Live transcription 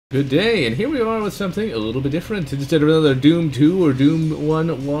Good day, and here we are with something a little bit different. Instead of another Doom 2 or Doom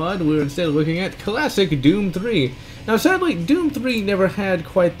 1 WOD, we're instead looking at classic Doom 3. Now sadly, Doom 3 never had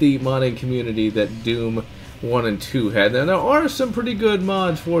quite the modding community that Doom 1 and 2 had. Now there are some pretty good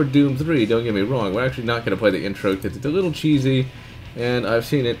mods for Doom 3, don't get me wrong. We're actually not going to play the intro because it's a little cheesy, and I've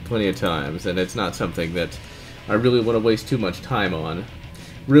seen it plenty of times, and it's not something that I really want to waste too much time on.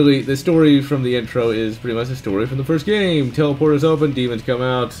 Really, the story from the intro is pretty much the story from the first game. Teleporters open, demons come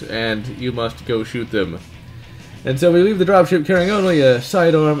out, and you must go shoot them. And so we leave the dropship carrying only a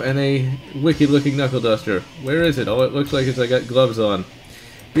sidearm and a wicked-looking knuckle duster. Where is it? Oh, it looks like I got gloves on.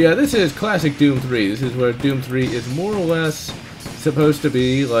 But yeah, this is classic Doom 3. This is where Doom 3 is more or less supposed to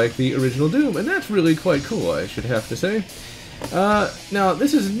be like the original Doom, and that's really quite cool, I should have to say. Now,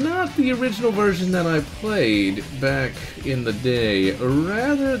 this is not the original version that I played back in the day.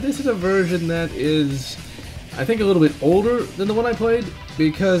 Rather, this is a version that is, I think, a little bit older than the one I played,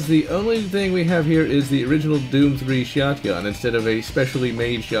 because the only thing we have here is the original Doom 3 shotgun instead of a specially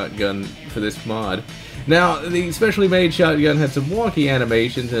made shotgun for this mod. Now, the specially made shotgun had some wonky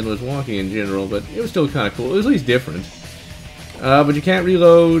animations and was wonky in general, but it was still kind of cool. It was at least different. But you can't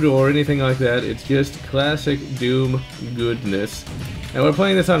reload or anything like that. It's just classic Doom goodness. And we're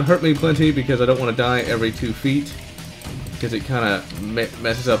playing this on Hurt Me Plenty because I don't want to die every 2 feet, because it kind of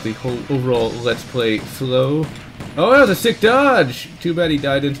messes up the whole overall Let's Play flow. Oh, that was a sick dodge! Too bad he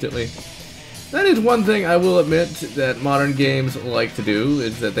died instantly. That is one thing I will admit that modern games like to do,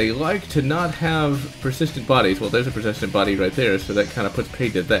 is that they like to not have persistent bodies. Well, there's a persistent body right there, so that kind of puts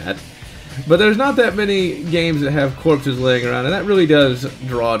paid to that. But there's not that many games that have corpses laying around, and that really does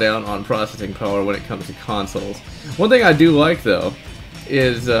draw down on processing power when it comes to consoles. One thing I do like, though,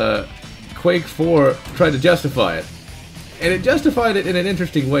 is Quake 4 tried to justify it. And it justified it in an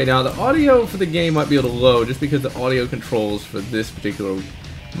interesting way. Now, the audio for the game might be a little low, just because the audio controls for this particular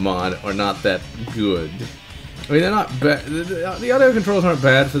mod are not that good. I mean, they're not bad. The audio controls aren't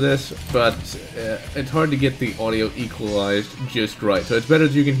bad for this, but it's hard to get the audio equalized just right. So it's better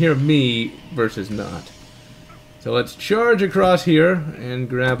that you can hear me versus not. So let's charge across here and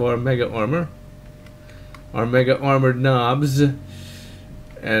grab our mega armor. Our mega armored knobs.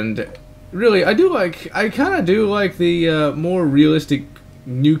 And really, I kind of do like the more realistic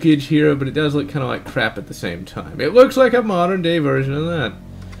nukage here, but it does look kind of like crap at the same time. It looks like a modern day version of that.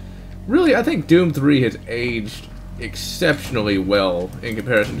 Really, I think Doom 3 has aged exceptionally well in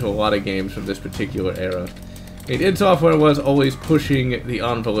comparison to a lot of games from this particular era. id Software was always pushing the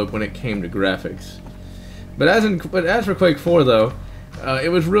envelope when it came to graphics. But as for Quake 4, though, it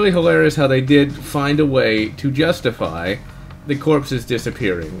was really hilarious how they did find a way to justify the corpses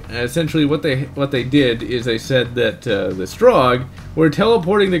disappearing. Essentially, what they did is they said that the Strogg were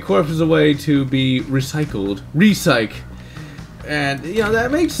teleporting the corpses away to be recycled. Recyc. And, you know,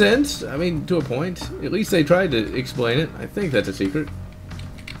 that makes sense. I mean, to a point. At least they tried to explain it. I think that's a secret.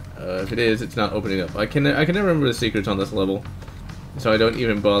 If it is, it's not opening up. I can never remember the secrets on this level, so I don't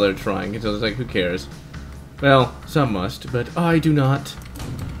even bother trying, because I was like, who cares? Well, some must, but I do not.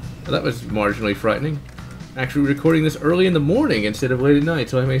 Well, that was marginally frightening. Actually recording this early in the morning instead of late at night,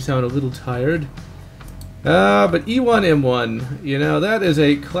 so I may sound a little tired. But E1M1, you know, that is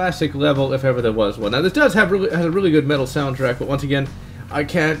a classic level if ever there was one. Now, this does have has a really good metal soundtrack, but once again, I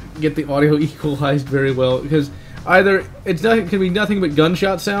can't get the audio equalized very well, because either it can be nothing but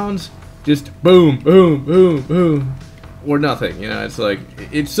gunshot sounds, just boom, boom, boom, boom, or nothing. You know, it's like,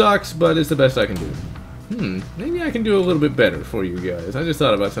 it sucks, but it's the best I can do. Maybe I can do a little bit better for you guys. I just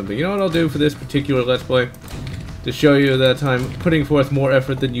thought about something. You know what I'll do for this particular Let's Play? To show you that I'm putting forth more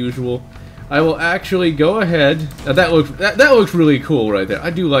effort than usual, I will actually go ahead. Now that looks really cool right there.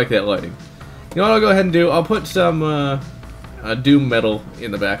 I do like that lighting. You know what I'll go ahead and do? I'll put some Doom metal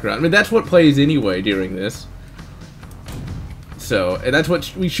in the background. I mean, that's what plays anyway during this. So, and that's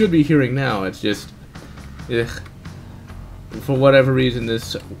what we should be hearing now. It's just, for whatever reason,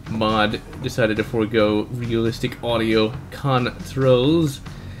 this mod decided to forego realistic audio controls.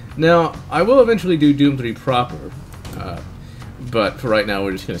 Now, I will eventually do Doom 3 proper. But for right now,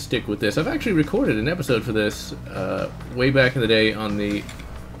 we're just going to stick with this. I've actually recorded an episode for this way back in the day on the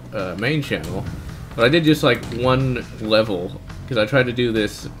main channel. But I did just like one level, because I tried to do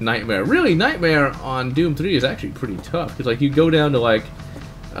this Nightmare. Really, Nightmare on Doom 3 is actually pretty tough, because like you go down to like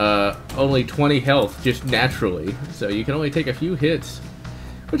only 20 health just naturally. So you can only take a few hits.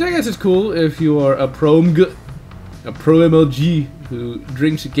 Which I guess is cool if you are a pro MLG who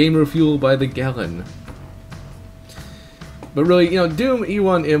drinks gamer fuel by the gallon. But really, you know, Doom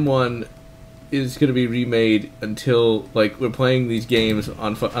E1M1 is going to be remade until, like, we're playing these games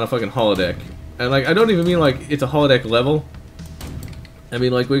on a fucking holodeck. And, like, I don't even mean, like, it's a holodeck level. I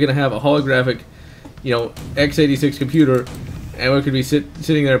mean, like, we're gonna have a holographic, you know, x86 computer, and we could be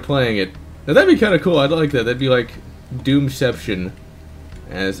sitting there playing it. Now, that'd be kind of cool. I'd like that. That'd be like Doomception,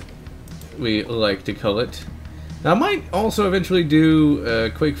 as we like to call it. Now, I might also eventually do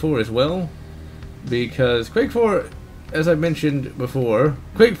Quake 4 as well, because Quake 4, as I've mentioned before...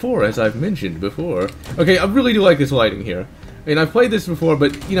 Okay, I really do like this lighting here. I mean, I've played this before,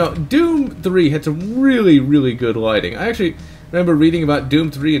 but, you know, Doom 3 had some really, really good lighting. I actually remember reading about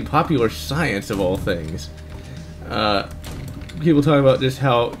Doom 3 in Popular Science, of all things. People talking about just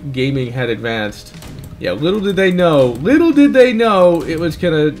how gaming had advanced. Yeah, little did they know it was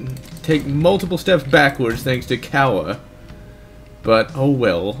gonna take multiple steps backwards thanks to Kawa. But, oh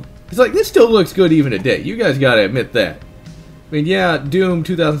well. It's like, this still looks good even today. You guys gotta admit that. I mean, yeah, Doom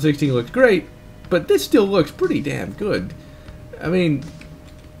 2016 looks great, but this still looks pretty damn good. I mean,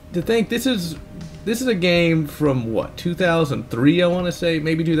 to think this is a game from, what, 2003, I want to say?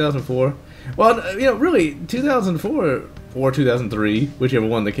 Maybe 2004? Well, you know, really, 2004 or 2003, whichever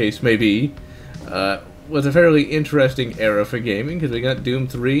one the case may be, was a fairly interesting era for gaming, because we got Doom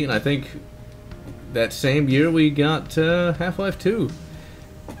 3, and I think that same year we got Half-Life 2.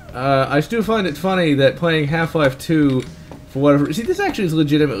 I still find it funny that playing Half-Life 2, for whatever... See, this actually is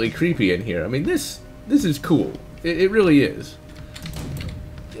legitimately creepy in here. I mean, this is cool. It really is.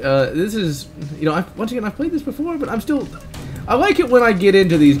 This is... You know, once again, I've played this before, but I'm still... I like it when I get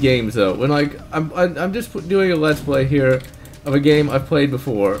into these games, though. When, like, I'm just doing a Let's Play here of a game I've played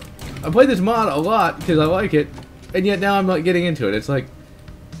before. I played this mod a lot because I like it, and yet now I'm not getting into it. It's like,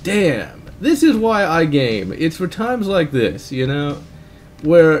 damn, this is why I game. It's for times like this, you know,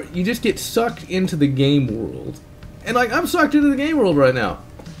 where you just get sucked into the game world. And, like, I'm sucked into the game world right now,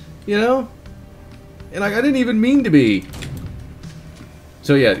 you know? And, like, I didn't even mean to be.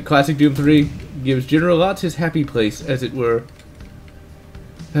 So, yeah, classic Doom 3 gives GeneralLotz his happy place, as it were.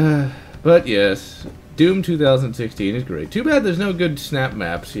 But, yes, Doom 2016 is great. Too bad there's no good snap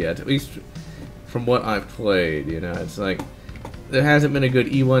maps yet, at least from what I've played, you know? It's like, there hasn't been a good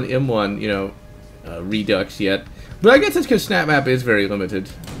E1, M1, you know, redux yet. But I guess it's because snap map is very limited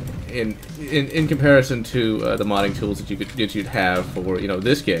in comparison to the modding tools that you'd have for, you know,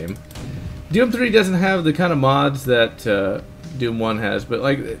 this game. Doom 3 doesn't have the kind of mods that Doom 1 has, but,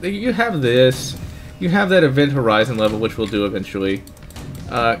 like, you have this. You have that Event Horizon level, which we'll do eventually.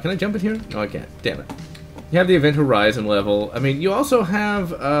 Can I jump in here? No, I can't. Damn it. You have the Event Horizon level. I mean, you also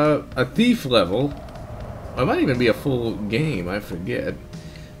have a Thief level. It might even be a full game, I forget.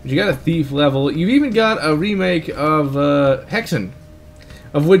 But you got a Thief level. You've even got a remake of Hexen,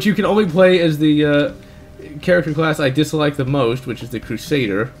 of which you can only play as the character class I dislike the most, which is the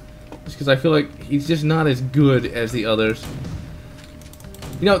Crusader. Just because I feel like he's just not as good as the others.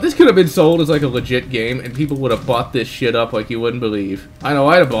 You know, this could have been sold as like a legit game, and people would have bought this shit up like you wouldn't believe. I know,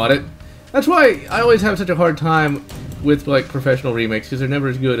 I'd have bought it. That's why I always have such a hard time with, like, professional remakes, because they're never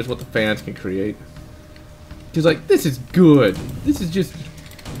as good as what the fans can create. Because, like, this is good. This is just...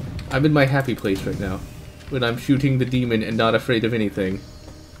 I'm in my happy place right now, when I'm shooting the demon and not afraid of anything.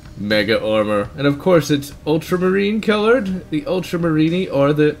 Mega armor. And of course it's ultramarine colored, the ultramarini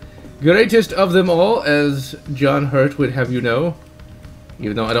are the greatest of them all, as John Hurt would have you know.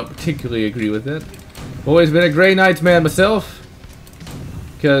 Even though I don't particularly agree with that. Always been a Grey Knights man myself.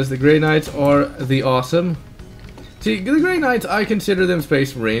 Because the Grey Knights are the awesome. See, the Grey Knights, I consider them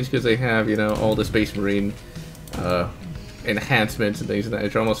Space Marines because they have, you know, all the Space Marine enhancements and things like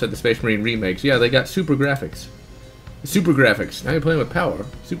that. I almost said the Space Marine remakes. Yeah, they got super graphics. Super graphics. Now you're playing with power.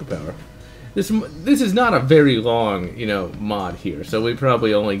 Superpower. This is not a very long, you know, mod here. So we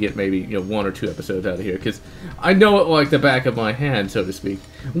probably only get maybe, you know, 1 or 2 episodes out of here. Because I know it like the back of my hand, so to speak.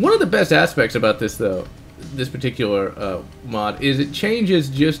 One of the best aspects about this, though, this particular mod, is it changes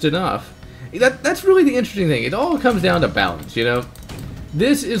just enough. That's really the interesting thing. It all comes down to balance, you know?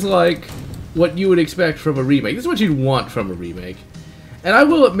 This is like what you would expect from a remake. This is what you'd want from a remake. And I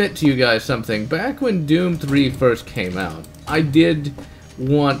will admit to you guys something. Back when Doom 3 first came out, I did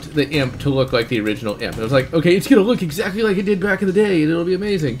want the imp to look like the original imp. I was like, okay, it's gonna look exactly like it did back in the day, and it'll be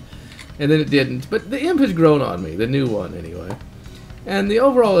amazing. And then it didn't. But the imp has grown on me, the new one anyway. And the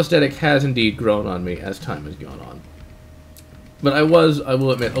overall aesthetic has indeed grown on me as time has gone on. But I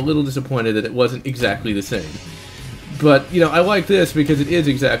will admit, a little disappointed that it wasn't exactly the same. But, you know, I like this because it is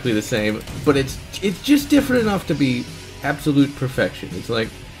exactly the same, but it's just different enough to be absolute perfection. It's like,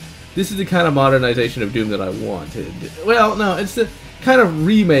 this is the kind of modernization of Doom that I wanted. Well, no, it's the kind of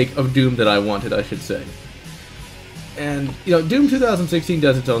remake of Doom that I wanted, I should say. And, you know, Doom 2016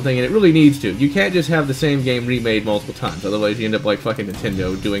 does its own thing, and it really needs to. You can't just have the same game remade multiple times, otherwise you end up like fucking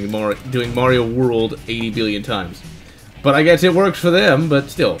Nintendo doing Mario World 80 billion times. But I guess it works for them, but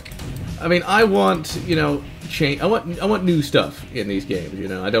still. I mean, I want, you know, change. I want new stuff in these games, you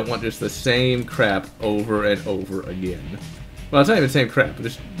know. I don't want just the same crap over and over again. Well, it's not even the same crap.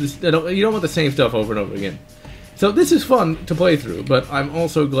 You don't want the same stuff over and over again. So this is fun to play through, but I'm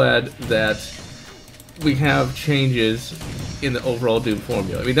also glad that we have changes in the overall Doom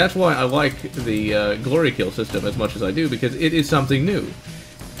formula. I mean, that's why I like the glory kill system as much as I do, because it is something new.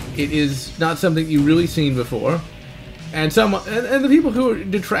 It is not something you've really seen before. And the people who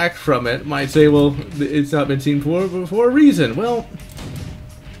detract from it might say, well, it's not been seen before for a reason. Well,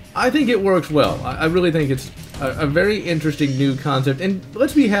 I think it works well. I really think it's a very interesting new concept, and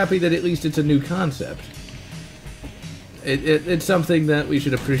let's be happy that at least it's a new concept. It's something that we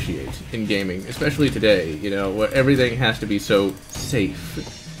should appreciate in gaming, especially today, you know, where everything has to be so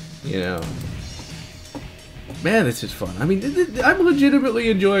safe, you know. Man, this is fun. I mean, I'm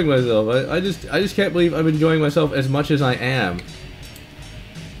legitimately enjoying myself. I just can't believe I'm enjoying myself as much as I am.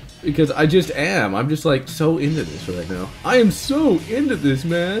 Because I just am. I'm just, like, so into this right now. I am so into this,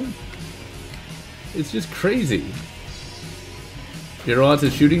 man. It's just crazy. GeneralLotz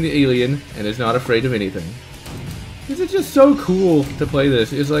is shooting the alien and is not afraid of anything. This is just so cool to play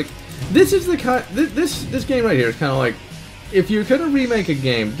this. It's like, this is the kind... This game right here is kind of like, if you're gonna remake a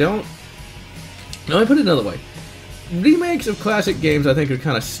game, don't... No, let me put it another way. Remakes of classic games, I think, are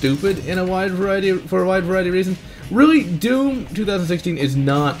kind of stupid for a wide variety of reasons. Really, Doom 2016 is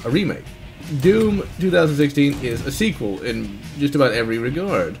not a remake. Doom 2016 is a sequel in just about every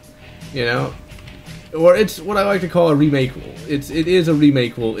regard, you know, or it's what I like to call a remakeable. It is a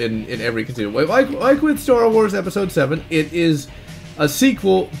remakeable in every conceivable way. Like with Star Wars Episode 7, it is a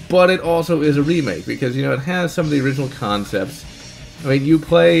sequel, but it also is a remake because, you know, it has some of the original concepts. I mean, you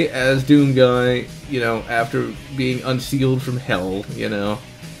play as Doom Guy, you know, after being unsealed from hell, you know.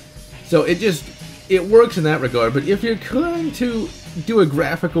 So it works in that regard, but if you're going to do a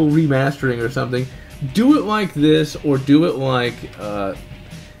graphical remastering or something, do it like this, or do it like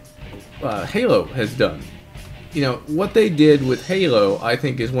Halo has done. You know, what they did with Halo, I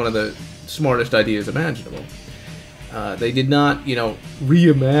think, is one of the smartest ideas imaginable. They did not, you know,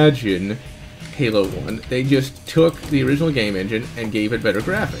 reimagine Halo 1, they just took the original game engine and gave it better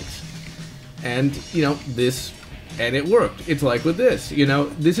graphics. And, you know, and it worked. It's like with this, you know,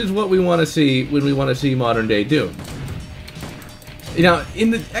 this is what we want to see when we want to see modern day Doom. You know,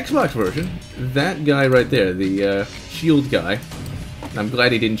 in the Xbox version, that guy right there, the shield guy, I'm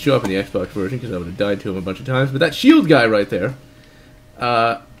glad he didn't show up in the Xbox version because I would have died to him a bunch of times, but that shield guy right there,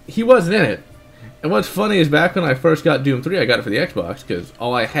 he wasn't in it. And what's funny is back when I first got Doom 3, I got it for the Xbox, because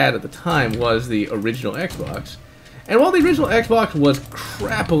all I had at the time was the original Xbox. And while the original Xbox was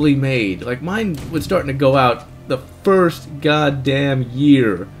crappily made, like mine was starting to go out the first goddamn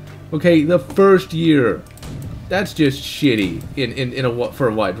year. Okay, the first year. That's just shitty for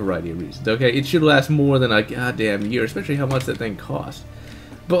a wide variety of reasons, okay? It should last more than a goddamn year, especially how much that thing costs.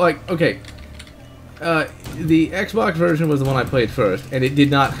 But like, okay, the Xbox version was the one I played first, and it did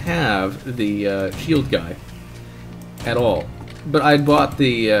not have the shield guy at all. But I bought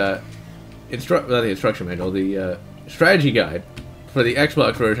the instruction manual, the strategy guide for the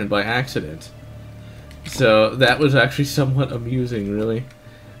Xbox version by accident. So that was actually somewhat amusing, really.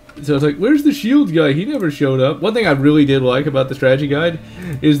 So it's like, where's the shield guy? He never showed up. One thing I really did like about the strategy guide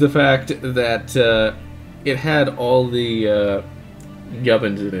is the fact that it had all the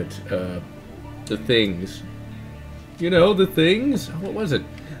gubbins in it. The things. You know, the things? What was it?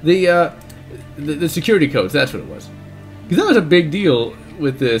 The security codes, that's what it was. Because that was a big deal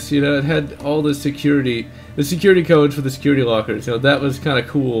with this, you know, it had all the security codes for the security lockers, you know, that was kind of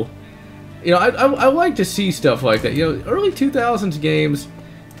cool. You know, I like to see stuff like that. You know, early 2000s games,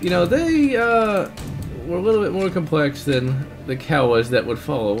 you know, they were a little bit more complex than the cowas that would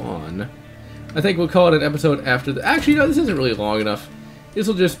follow on. I think we'll call it an episode after the... Actually, no, this isn't really long enough. This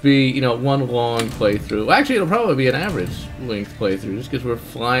will just be, you know, one long playthrough. Well, actually, it'll probably be an average length playthrough, just because we're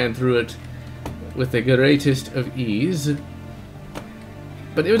flying through it with the greatest of ease.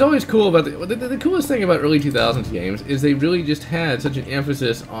 But it was always cool about the coolest thing about early 2000s games is they really just had such an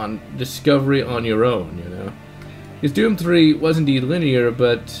emphasis on discovery on your own, you know. Because Doom 3 was indeed linear,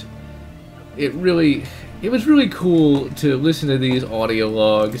 but it was really cool to listen to these audio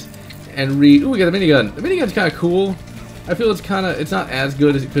logs and read. Ooh, we got the minigun. The minigun's kind of cool. I feel it's not as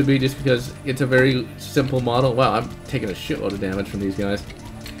good as it could be just because it's a very simple model. Wow, I'm taking a shitload of damage from these guys.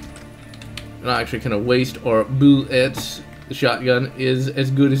 I'm not actually going to waste our bullets. The shotgun is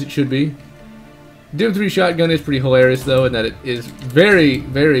as good as it should be. Doom 3 shotgun is pretty hilarious though, in that it is very,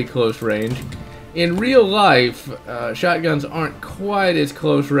 very close range. In real life, shotguns aren't quite as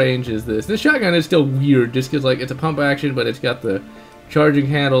close range as this. This shotgun is still weird just because, like, it's a pump action, but it's got the charging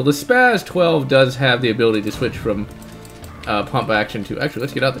handle. The Spaz 12 does have the ability to switch from pump action to... Actually,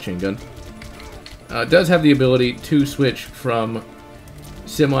 let's get out the chain gun. It does have the ability to switch from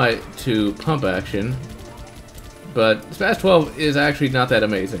semi to pump action, but Spaz 12 is actually not that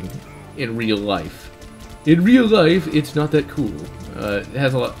amazing in real life. In real life, it's not that cool. It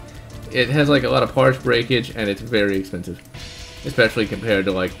has a lot... It has, like, a lot of parts breakage, and it's very expensive. Especially compared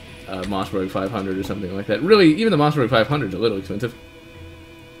to, like, Mossberg 500 or something like that. Really, even the Mossberg 500 is a little expensive.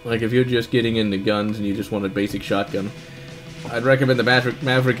 Like, if you're just getting into guns and you just want a basic shotgun, I'd recommend the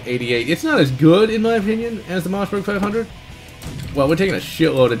Maverick 88. It's not as good, in my opinion, as the Mossberg 500. Well, we're taking a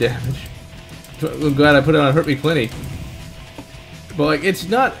shitload of damage. I'm glad I put it on Hurt Me Plenty. But, like, it's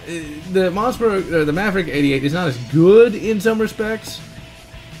not... The Maverick 88 is not as good in some respects.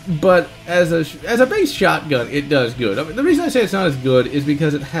 But as a base shotgun, it does good. I mean, the reason I say it's not as good is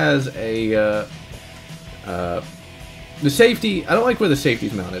because it has a the safety. I don't like where the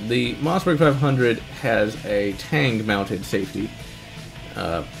safety's mounted. The Mossberg 500 has a tang-mounted safety.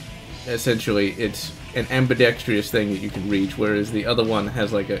 Essentially, it's an ambidextrous thing that you can reach, whereas the other one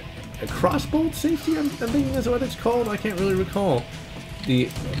has like a crossbolt safety. I'm thinking that's what it's called. I can't really recall the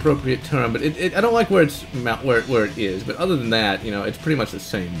appropriate term, but I don't like where it's where it is. But other than that, you know, it's pretty much the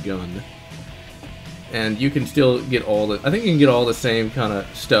same gun, and you can still get all the. I think you can get all the same kind of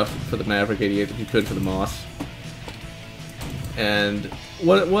stuff for the Maverick 88 that you could for the Moss. And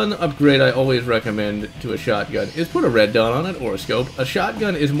one upgrade I always recommend to a shotgun is put a red dot on it or a scope. A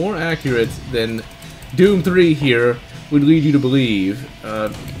shotgun is more accurate than Doom 3 here would lead you to believe.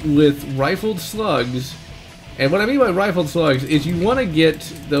 With rifled slugs. And what I mean by rifled slugs is you want to get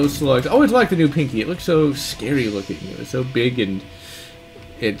those slugs. I always liked the new Pinky. It looks so scary looking. It was so big, and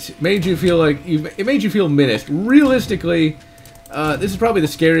it made you feel like it made you feel menaced. Realistically, this is probably the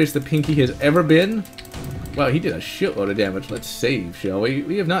scariest the Pinky has ever been. Wow, he did a shitload of damage. Let's save, shall we?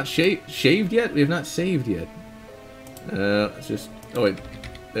 We have not shaved yet. We have not saved yet. Let's just. Oh wait,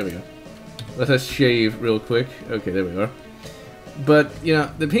 there we go. Let us shave real quick. Okay, there we are. But, you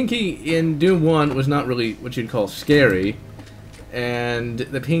know, the Pinky in Doom 1 was not really what you'd call scary, and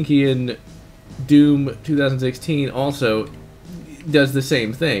the Pinky in Doom 2016 also does the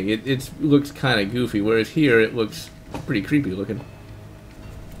same thing. It looks kind of goofy, whereas here it looks pretty creepy looking.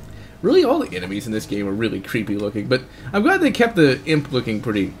 Really, all the enemies in this game are really creepy looking, but I'm glad they kept the Imp looking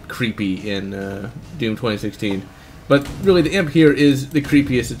pretty creepy in Doom 2016. But really, the Imp here is the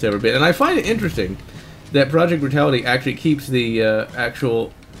creepiest it's ever been, and I find it interesting that Project Brutality actually keeps the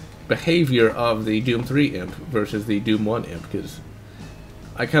actual behavior of the Doom 3 Imp versus the Doom 1 Imp, because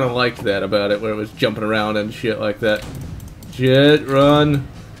I kind of liked that about it, where it was jumping around and shit like that. Shit, run!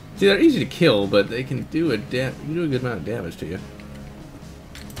 See, they're easy to kill, but they can do a good amount of damage to you.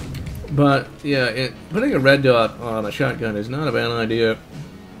 But, yeah, putting a red dot on a shotgun is not a bad idea,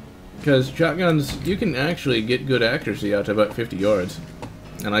 because shotguns, you can actually get good accuracy out to about 50 yards,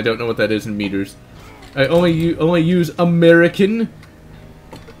 and I don't know what that is in meters. I only use American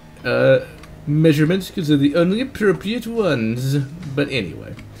measurements because they're the only appropriate ones. But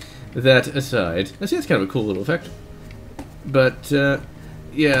anyway, that aside, I see that's kind of a cool little effect. But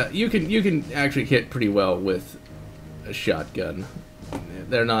yeah, you can actually hit pretty well with a shotgun.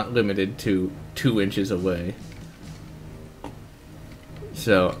 They're not limited to 2 inches away.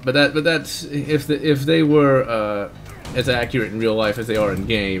 So, but that's if they were as accurate in real life as they are in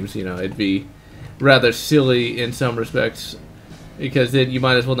games, you know, it'd be rather silly in some respects, because then you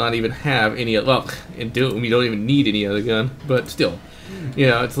might as well not even have any. Well, in Doom, you don't even need any other gun, but still, you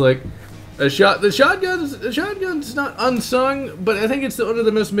know, it's like the shotgun's not unsung, but I think it's one of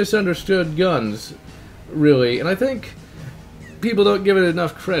the most misunderstood guns, really, and I think people don't give it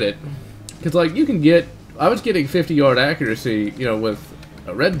enough credit, because like you can get. I was getting 50-yard accuracy, you know, with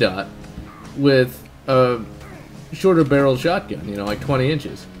a red dot, with a shorter barrel shotgun, you know, like 20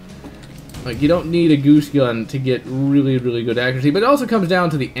 inches. Like, you don't need a goose gun to get really, really good accuracy, but it also comes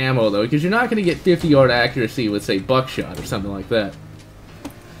down to the ammo, though, because you're not going to get 50-yard accuracy with, say, buckshot or something like that.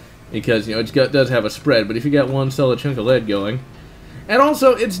 Because, you know, it does have a spread, but if you got one solid chunk of lead going. And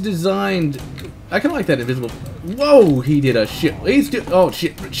also, it's designed. I kind of like that invisible. Whoa, he did a shit. Oh,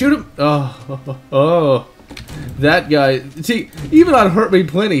 shit. Shoot him. Oh. That guy. See, even on Hurt Me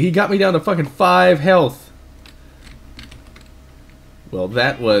Plenty, he got me down to fucking 5 health. Well,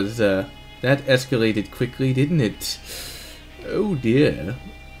 that was, that escalated quickly, didn't it? Oh dear.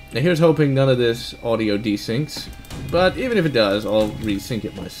 Now here's hoping none of this audio desyncs. But even if it does, I'll resync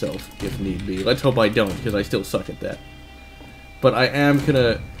it myself if need be. Let's hope I don't, because I still suck at that. But I am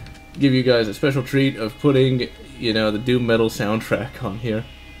gonna give you guys a special treat of putting, you know, the Doom Metal soundtrack on here.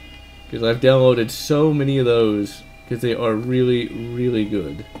 Because I've downloaded so many of those, because they are really, really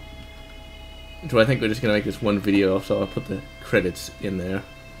good. So I think we're just going to make this one video, so I'll put the credits in there.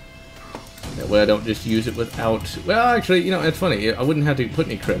 That way I don't just use it without... Well, actually, you know, it's funny. I wouldn't have to put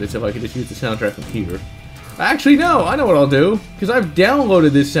any credits if I could just use the soundtrack from here. Actually, no! I know what I'll do! Because I've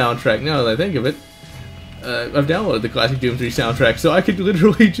downloaded this soundtrack, now that I think of it. I've downloaded the classic Doom 3 soundtrack, so I could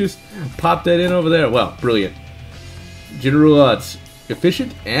literally just pop that in over there. Wow, brilliant. GeneralLotz.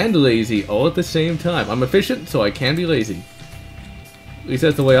 Efficient and lazy all at the same time. I'm efficient, so I can be lazy. At least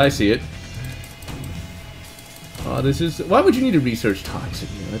that's the way I see it. Oh, this is... Why would you need to research toxic?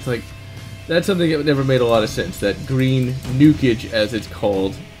 You know, it's like... That's something that never made a lot of sense. That green nukage, as it's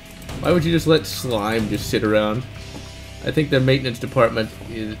called. Why would you just let slime just sit around? I think the maintenance department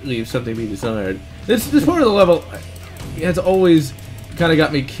leaves something to be desired. This part of the level has always kind of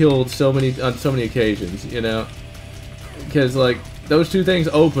got me killed on so many occasions, you know? Because, like, those two things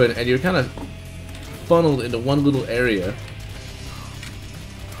open and you're kind of funneled into one little area.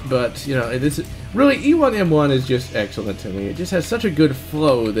 But, you know, this really, E1M1 is just excellent to me. It just has such a good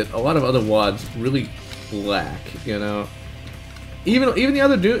flow that a lot of other WADs really lack, you know? Even the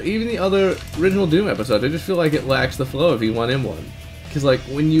other original Doom episodes, I just feel like it lacks the flow of E1M1. Because, like,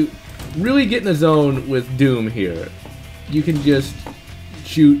 when you really get in the zone with Doom here, you can just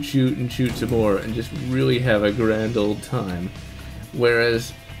shoot, and shoot some more, and just really have a grand old time.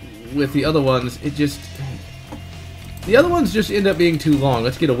 Whereas, with the other ones, it just... The other ones just end up being too long.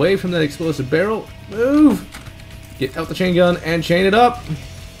 Let's get away from that explosive barrel. Move! Get out the chain gun and chain it up!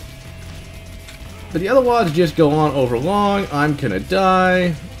 But the other wads just go on over long. I'm gonna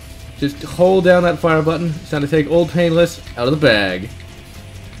die. Just hold down that fire button. It's time to take Old Painless out of the bag.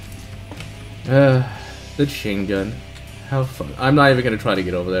 The chain gun. How fun. I'm not even gonna try to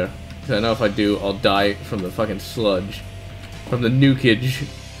get over there. Because I know if I do, I'll die from the fucking sludge. From the nukage.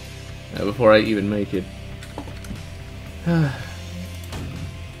 Before I even make it.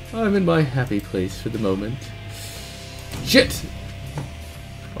 I'm in my happy place for the moment. Shit!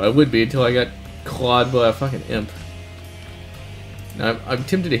 Well, I would be until I got clawed by a fucking imp. Now, I'm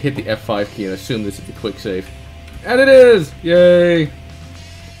tempted to hit the F5 key and assume this is the quick save. And it is! Yay!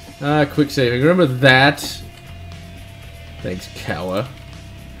 Quick saving. Remember that? Thanks, Kawa.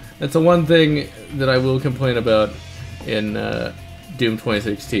 That's the one thing that I will complain about in Doom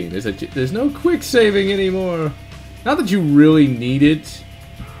 2016, is that there's no quick saving anymore. Not that you really need it.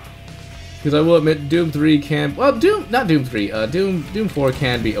 Because I will admit, Doom 3 can... Well, not Doom 3. Doom 4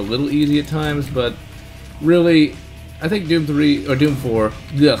 can be a little easy at times, but really, I think Doom 3, or Doom 4...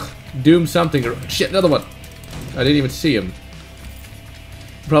 Ugh. Doom something, or... Shit, another one! I didn't even see him.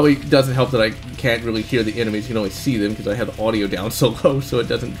 Probably doesn't help that I can't really hear the enemies. You can only see them, because I have the audio down so low, so it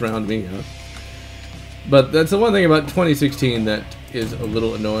doesn't drown me out. But that's the one thing about 2016 that is a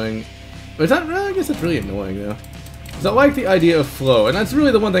little annoying. But it's not really... I guess it's really annoying, though. I like the idea of flow, and that's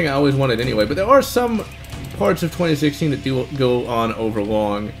really the one thing I always wanted anyway, but there are some parts of 2016 that do go on over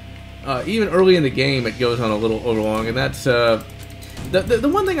long. Even early in the game it goes on a little over long, and that's the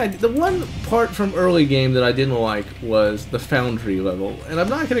one part from early game that I didn't like was the Foundry level, and I'm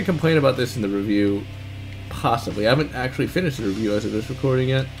not going to complain about this in the review, possibly. I haven't actually finished the review as of this recording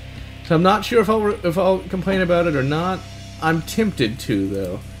yet, so I'm not sure if I'll complain about it or not. I'm tempted to,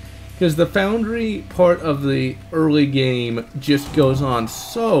 though. Because the Foundry part of the early game just goes on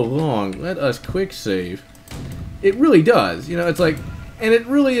so long. Let us quick save. It really does. You know, it's like... And it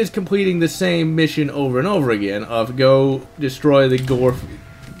really is completing the same mission over and over again of go destroy the gore...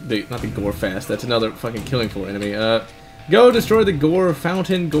 not the gore fast, that's another fucking killing floor enemy. Go destroy the gore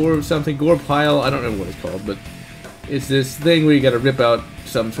fountain, gore something, gore pile, I don't remember what it's called, but... It's this thing where you gotta rip out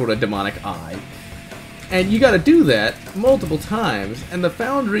some sort of demonic eye. And you gotta do that multiple times, and the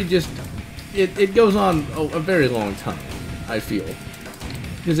Foundry just... It goes on a very long time, I feel.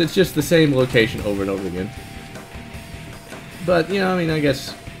 Because it's just the same location over and over again. But, you know, I mean, I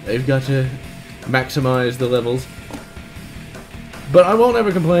guess they've got to maximize the levels. But I won't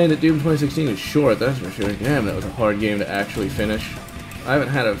ever complain that Doom 2016 is short, that's for sure. Damn, that was a hard game to actually finish. I haven't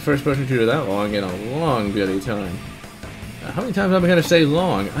had a first-person shooter that long in a long bloody time. How many times am I gonna say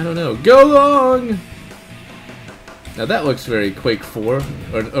long? I don't know. Go long! Now that looks very Quake 4,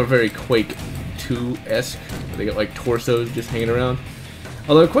 or very Quake 2-esque. They got like torsos just hanging around.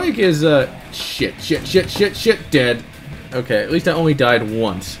 Although Quake is, shit, dead. Okay, at least I only died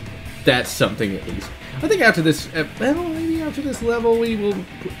once. That's something at least. I think after this, well, maybe after this level we will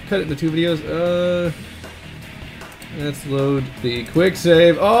cut it into 2 videos. Let's load the quick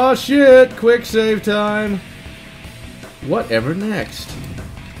save. Oh shit, quick save time. Whatever next.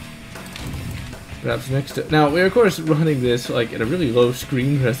 Perhaps next. Now we're of course running this like at a really low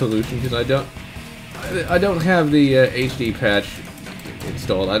screen resolution because I don't have the HD patch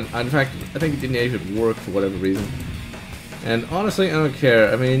installed. In fact, I think it didn't even work for whatever reason. And honestly, I don't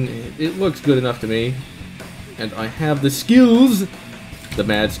care. I mean, it looks good enough to me, and I have the skills, the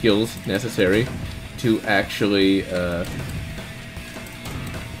mad skills necessary to actually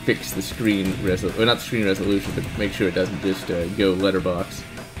fix the screen resolution, or not the screen resolution, but make sure it doesn't just go letterbox.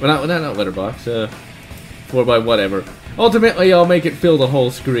 Well, not letterbox. 4x whatever. Ultimately, I'll make it fill the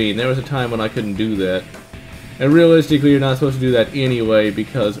whole screen. There was a time when I couldn't do that. And realistically, you're not supposed to do that anyway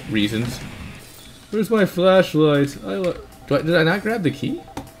because reasons. Where's my flashlight? Did I not grab the key?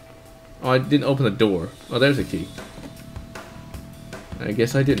 Oh, I didn't open the door. Oh, there's a key. I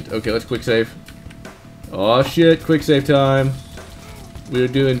guess I didn't. Okay, let's quick save. Oh shit, quick save time. We're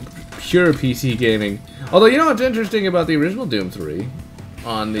doing pure PC gaming. Although, you know what's interesting about the original Doom 3?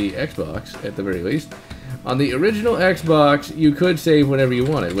 On the Xbox, at the very least. On the original Xbox, you could save whenever you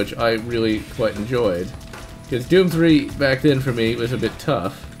wanted, which I really quite enjoyed. Because Doom 3, back then for me, was a bit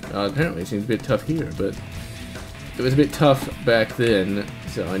tough. Apparently it seems a bit tough here, but it was a bit tough back then,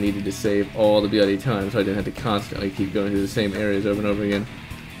 so I needed to save all the bloody time, so I didn't have to constantly keep going to the same areas over and over again.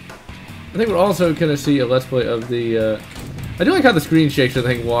 I think we're also going to see a Let's Play of the, I do like how the screen shakes when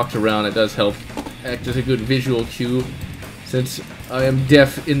the thing walks around. It does help act as a good visual cue, since I am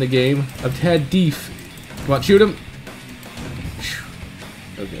deaf in the game. I'm tad deaf. Come on, shoot him.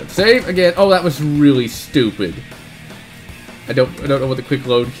 Okay, let's save again. Oh, that was really stupid. I don't know what the quick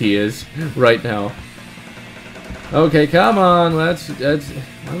load key is right now. Okay, come on. Why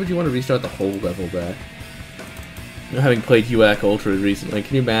would you want to restart the whole level back? Having played HUAC Ultra recently,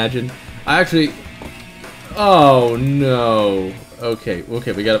 can you imagine? I actually. Oh no. Okay,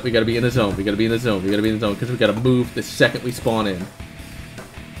 we gotta be in the zone. We gotta be in the zone because we gotta move the second we spawn in.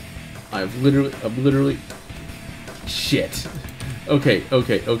 I'm literally. Shit. Okay.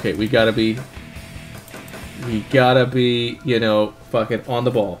 We gotta be, you know, fucking on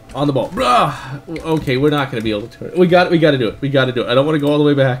the ball. Okay, we're not gonna be able to turn. We gotta do it. I don't want to go all the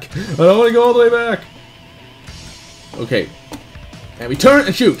way back. Okay. And we turn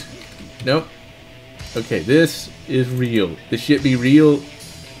and shoot. Nope. Okay, this is real. This shit be real.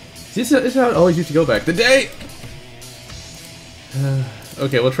 This is how it always used to go back. The day.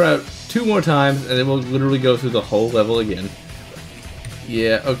 Okay, we'll try it 2 more times, and then we'll literally go through the whole level again.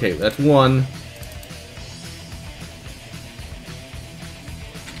 Yeah, okay, that's 1.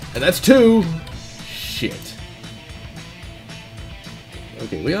 And that's 2! Shit.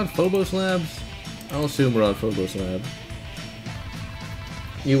 Okay, we on Phobos Labs? I'll assume we're on Phobos Labs.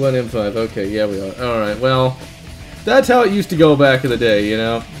 U1M5, okay, yeah we are. Alright, well, that's how it used to go back in the day, you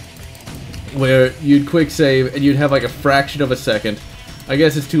know? Where you'd quick save, and you'd have like a fraction of a second. I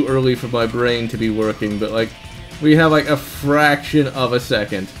guess it's too early for my brain to be working, but like, we have like a fraction of a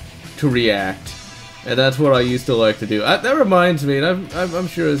second to react. And that's what I used to like to do. That reminds me, and I'm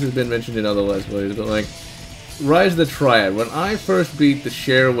sure this has been mentioned in other Let's Plays, but like, Rise of the Triad. When I first beat the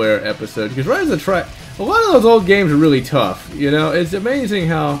Shareware episode, because Rise of the Triad, a lot of those old games are really tough, you know? It's amazing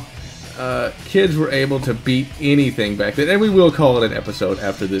how kids were able to beat anything back then. And we will call it an episode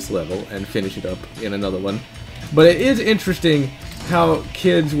after this level and finish it up in another one. But it is interesting how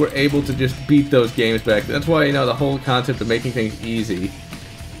kids were able to just beat those games back then. That's why, you know, the whole concept of making things easier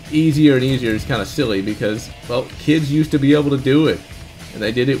and easier is kind of silly, because, well, kids used to be able to do it, and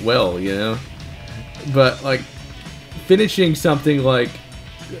they did it well, you know? But, like, finishing something like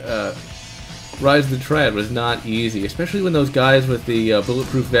Rise of the Triad was not easy, especially when those guys with the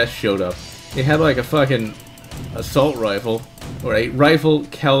bulletproof vest showed up. They had, like, a fucking assault rifle, or a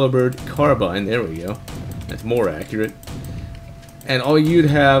rifle-calibered carbine, there we go. That's more accurate. And all you'd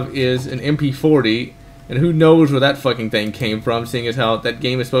have is an MP40, and who knows where that fucking thing came from, seeing as how that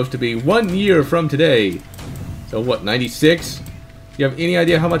game is supposed to be 1 year from today. So what, 96? You have any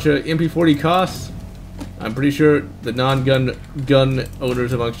idea how much an MP40 costs? I'm pretty sure the non-gun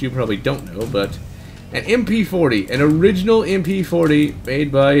owners amongst you probably don't know, but an MP40, an original MP40 made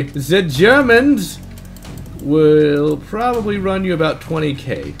by the Germans, will probably run you about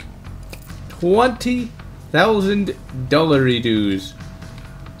 $20K. $20,000 dues.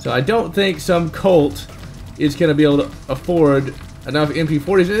 So I don't think some cult is going to be able to afford enough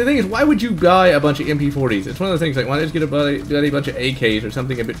MP40s. And the thing is, why would you buy a bunch of MP40s? It's one of the things, like, why not just get a bunch of AKs or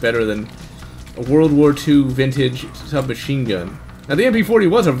something a bit better than a World War II vintage submachine gun. Now, the MP40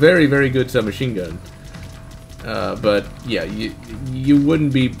 was a very, very good submachine gun. But, yeah, you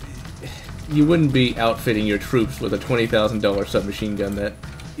wouldn't be outfitting your troops with a $20,000 submachine gun that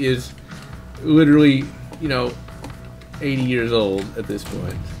is literally, you know, 80 years old at this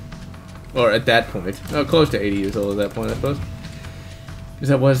point. Or at that point. Oh, close to 80 years old at that point, I suppose. Because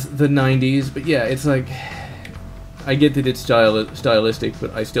that was the 90s. But yeah, it's like... I get that it's stylistic,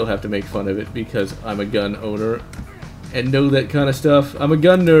 but I still have to make fun of it because I'm a gun owner and know that kind of stuff. I'm a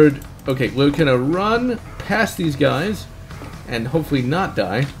gun nerd. Okay, we're gonna run past these guys and hopefully not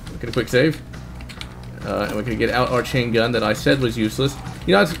die. We're gonna quick save. And we're gonna get out our chain gun that I said was useless.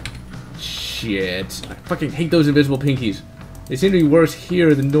 You know, it's... Shit. I fucking hate those invisible pinkies. They seem to be worse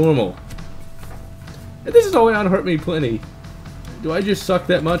here than normal. And this is all going to hurt me plenty. Do I just suck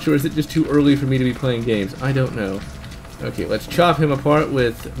that much, or is it just too early for me to be playing games? I don't know. Okay, let's chop him apart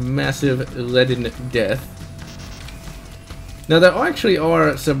with massive leaden death. Now, there actually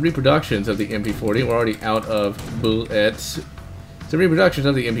are some reproductions of the MP40. We're already out of bullets. Some reproductions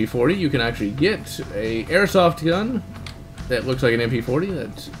of the MP40. You can actually get a airsoft gun that looks like an MP40.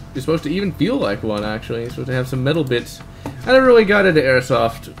 That is supposed to even feel like one, actually. It's supposed to have some metal bits. I never really got into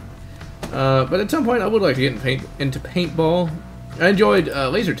airsoft. But at some point, I would like to get into paintball. I enjoyed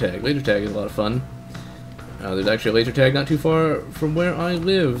laser tag. Laser tag is a lot of fun. There's actually a laser tag not too far from where I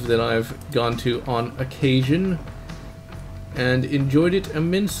live that I've gone to on occasion and enjoyed it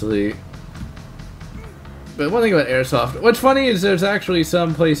immensely. But one thing about airsoft, what's funny is there's actually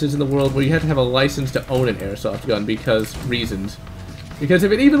some places in the world where you have to have a license to own an airsoft gun because reasons. Because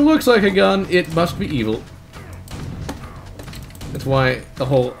if it even looks like a gun, it must be evil. That's why the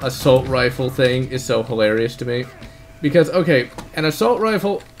whole assault rifle thing is so hilarious to me. Because, okay, an assault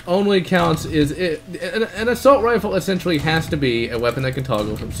rifle only counts an assault rifle essentially has to be a weapon that can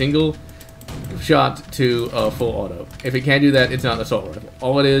toggle from single shot to full auto. If it can't do that, it's not an assault rifle.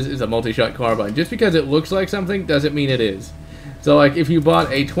 All it is a multi-shot carbine. Just because it looks like something doesn't mean it is. So, like, if you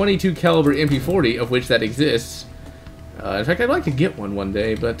bought a 22 caliber MP40, of which that exists, in fact, I'd like to get one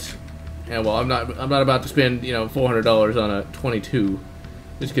day, but yeah, well, I'm not about to spend, you know, $400 on a 22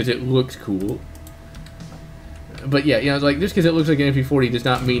 just because it looks cool. But yeah, you know, like, just because it looks like an MP40 does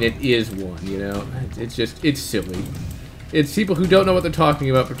not mean it is one, you know? It's just, it's silly. It's people who don't know what they're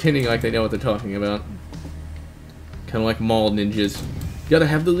talking about pretending like they know what they're talking about. Kind of like mall ninjas. Gotta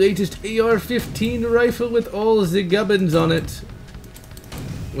have the latest AR-15 rifle with all the gubbins on it.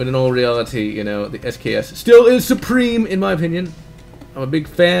 When in all reality, you know, the SKS still is supreme, in my opinion. I'm a big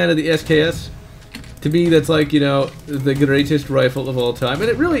fan of the SKS. To me, that's like, you know, the greatest rifle of all time. And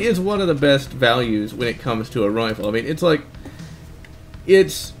it really is one of the best values when it comes to a rifle. I mean, it's like...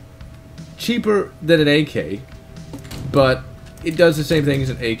 It's cheaper than an AK, but it does the same things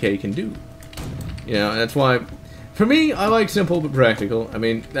an AK can do. You know, and that's why... For me, I like simple but practical. I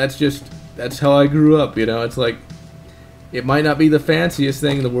mean, that's how I grew up, you know? It's like... It might not be the fanciest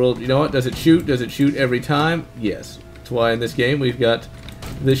thing in the world. You know what? Does it shoot? Does it shoot every time? Yes. That's why in this game we've got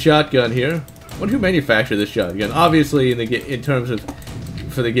the shotgun here. I wonder who manufactured this shotgun. Obviously, in terms of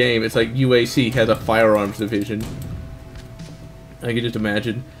for the game, it's like UAC has a firearms division. I can just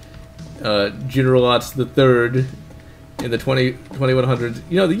imagine GeneralLotz the third in the 2100s.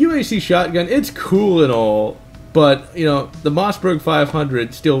 You know, the UAC shotgun, it's cool and all, but you know the Mossberg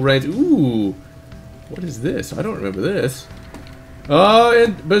 500 still reigns. Ooh. What is this? I don't remember this. Oh,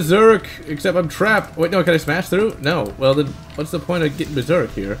 and Berserk! Except I'm trapped. Wait, no, can I smash through? No. Well, then, what's the point of getting Berserk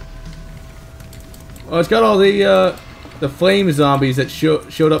here? Oh, it's got all the flame zombies that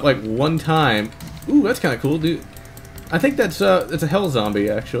showed up like one time. Ooh, that's kind of cool, dude. I think that's a hell zombie,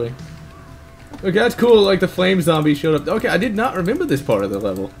 actually. Okay, that's cool, like the flame zombie showed up. Okay, I did not remember this part of the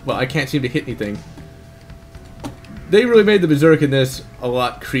level. Well, I can't seem to hit anything. They really made the Berserk in this a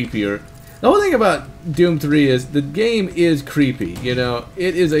lot creepier. The whole thing about Doom 3 is the game is creepy, you know?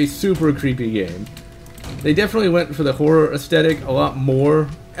 It is a super creepy game. They definitely went for the horror aesthetic a lot more,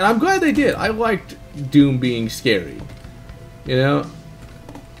 and I'm glad they did. I liked Doom being scary, you know?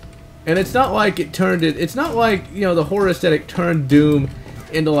 And it's not like it's not like, you know, the horror aesthetic turned Doom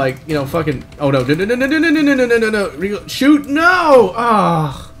into like, you know, fucking, oh no, no, shoot, no!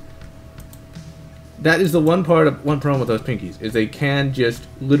 Ah! That is the one problem with those pinkies, is they can just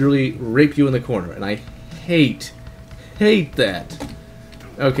literally rape you in the corner, and I hate that.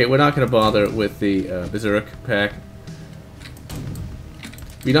 Okay, we're not going to bother with the Berserk pack.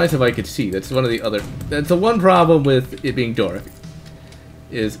 Be nice if I could see. That's the one problem with it being dark,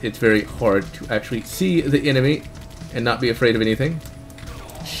 is it's very hard to actually see the enemy and not be afraid of anything.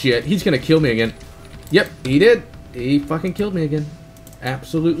 Shit, he's going to kill me again. Yep, he did. He fucking killed me again.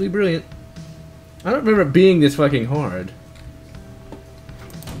 Absolutely brilliant. I don't remember it being this fucking hard.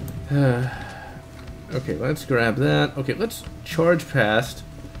 Okay, let's grab that. Okay, let's charge past,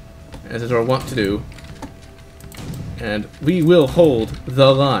 as is our wont to do. And we will hold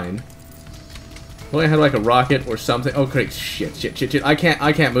the line. Well, I had like a rocket or something. Oh, great. Shit. I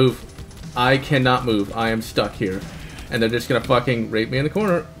can't move. I cannot move. I am stuck here. And they're just gonna fucking rape me in the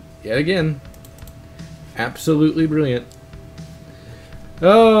corner. Yet again. Absolutely brilliant.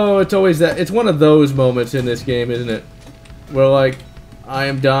 Oh, it's always that. It's one of those moments in this game, isn't it? Where, like, I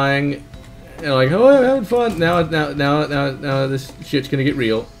am dying, and like, oh, I'm having fun. Now this shit's gonna get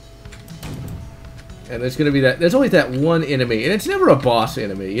real. And there's gonna be that. There's always that one enemy, and it's never a boss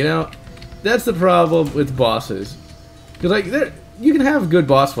enemy, you know? That's the problem with bosses. Because, like, you can have good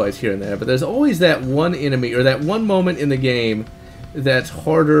boss fights here and there, but there's always that one enemy, or that one moment in the game that's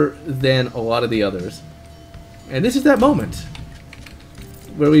harder than a lot of the others. And this is that moment.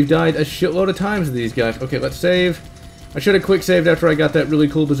 Where we've died a shitload of times with these guys. Okay, let's save. I should have quick saved after I got that really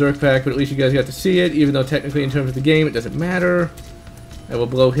cool Berserk pack, but at least you guys got to see it, even though technically in terms of the game it doesn't matter. I will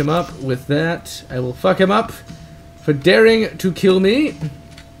blow him up with that. I will fuck him up for daring to kill me.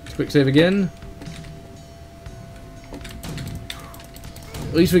 Let's quick save again.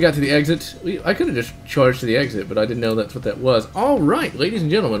 At least we got to the exit. I could have just charged to the exit, but I didn't know that's what that was. Alright, ladies and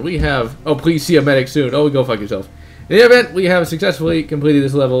gentlemen, we have... Oh, please see a medic soon. Oh, go fuck yourself. In the event, we have successfully completed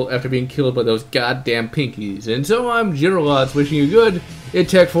this level after being killed by those goddamn pinkies. And so I'm GeneralLotz wishing you good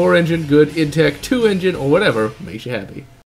IdTech 4 engine, good IdTech 2 engine, or whatever makes you happy.